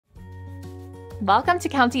Welcome to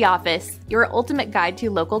County Office, your ultimate guide to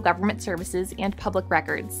local government services and public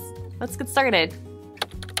records. Let's get started.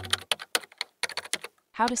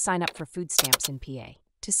 How to sign up for food stamps in PA.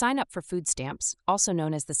 To sign up for food stamps, also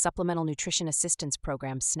known as the Supplemental Nutrition Assistance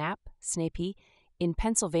Program SNAP, SNAP, in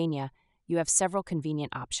Pennsylvania, you have several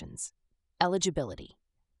convenient options. Eligibility.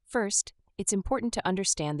 First, it's important to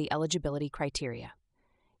understand the eligibility criteria.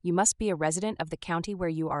 You must be a resident of the county where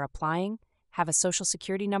you are applying, have a Social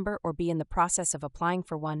Security number or be in the process of applying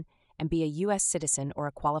for one, and be a U.S. citizen or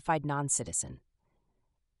a qualified non-citizen.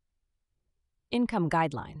 Income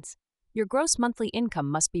guidelines. Your gross monthly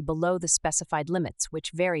income must be below the specified limits,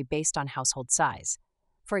 which vary based on household size.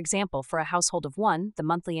 For example, for a household of 1, the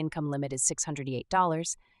monthly income limit is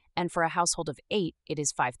 $688, and for a household of 8, it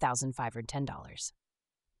is $5,510.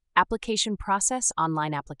 Application process: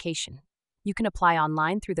 online application. You can apply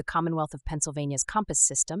online through the Commonwealth of Pennsylvania's Compass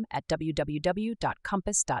system at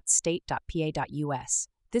www.compass.state.pa.us.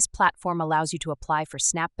 This platform allows you to apply for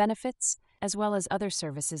SNAP benefits, as well as other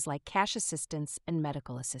services like cash assistance and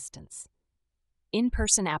medical assistance.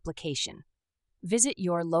 In-person application. Visit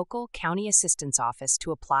your local county assistance office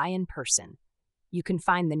to apply in person. You can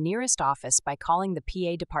find the nearest office by calling the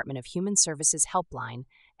PA Department of Human Services helpline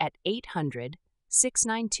at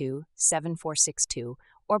 800-692-7462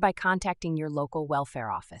 or by contacting your local welfare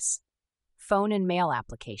office. Phone and mail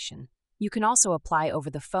application. You can also apply over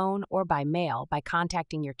the phone or by mail by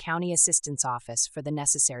contacting your county assistance office for the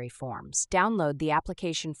necessary forms. Download the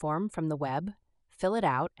application form from the web, fill it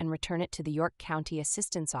out, and return it to the York County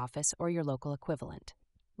Assistance Office or your local equivalent.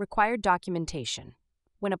 Required documentation.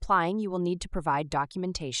 When applying, you will need to provide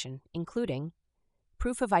documentation, including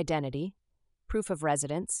proof of identity, proof of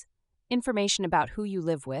residence, information about who you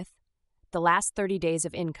live with, the last 30 days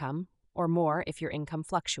of income, or more if your income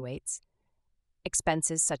fluctuates,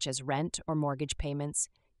 expenses such as rent or mortgage payments,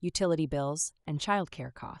 utility bills, and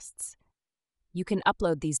childcare costs. You can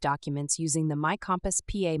upload these documents using the My Compass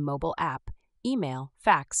PA mobile app, email,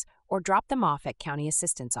 fax, or drop them off at county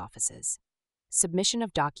assistance offices. Submission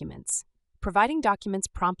of documents. Providing documents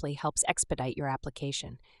promptly helps expedite your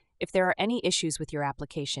application. If there are any issues with your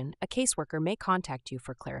application, a caseworker may contact you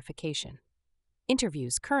for clarification.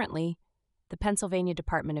 Interviews. Currently, the Pennsylvania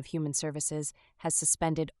Department of Human Services has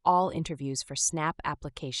suspended all interviews for SNAP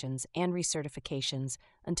applications and recertifications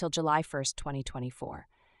until July 1, 2024.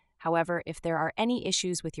 However, if there are any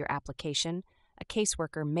issues with your application, a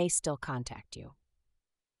caseworker may still contact you.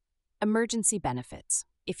 Emergency benefits.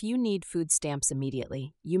 If you need food stamps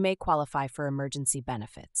immediately, you may qualify for emergency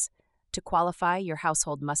benefits. To qualify, your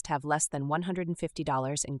household must have less than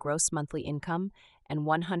 $150 in gross monthly income and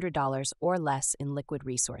 $100 or less in liquid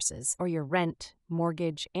resources, or your rent,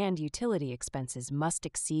 mortgage, and utility expenses must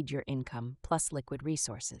exceed your income plus liquid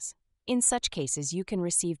resources. In such cases, you can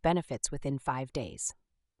receive benefits within 5 days.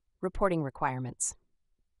 Reporting requirements.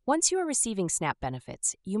 Once you are receiving SNAP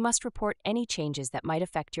benefits, you must report any changes that might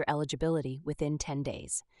affect your eligibility within 10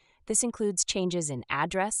 days. This includes changes in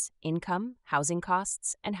address, income, housing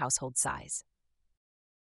costs, and household size.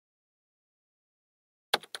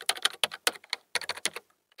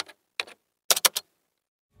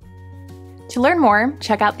 To learn more,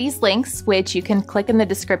 check out these links, which you can click in the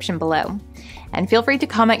description below. And feel free to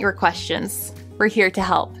comment your questions. We're here to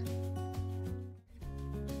help.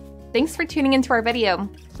 Thanks for tuning into our video.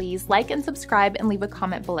 Please like and subscribe and leave a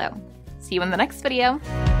comment below. See you in the next video.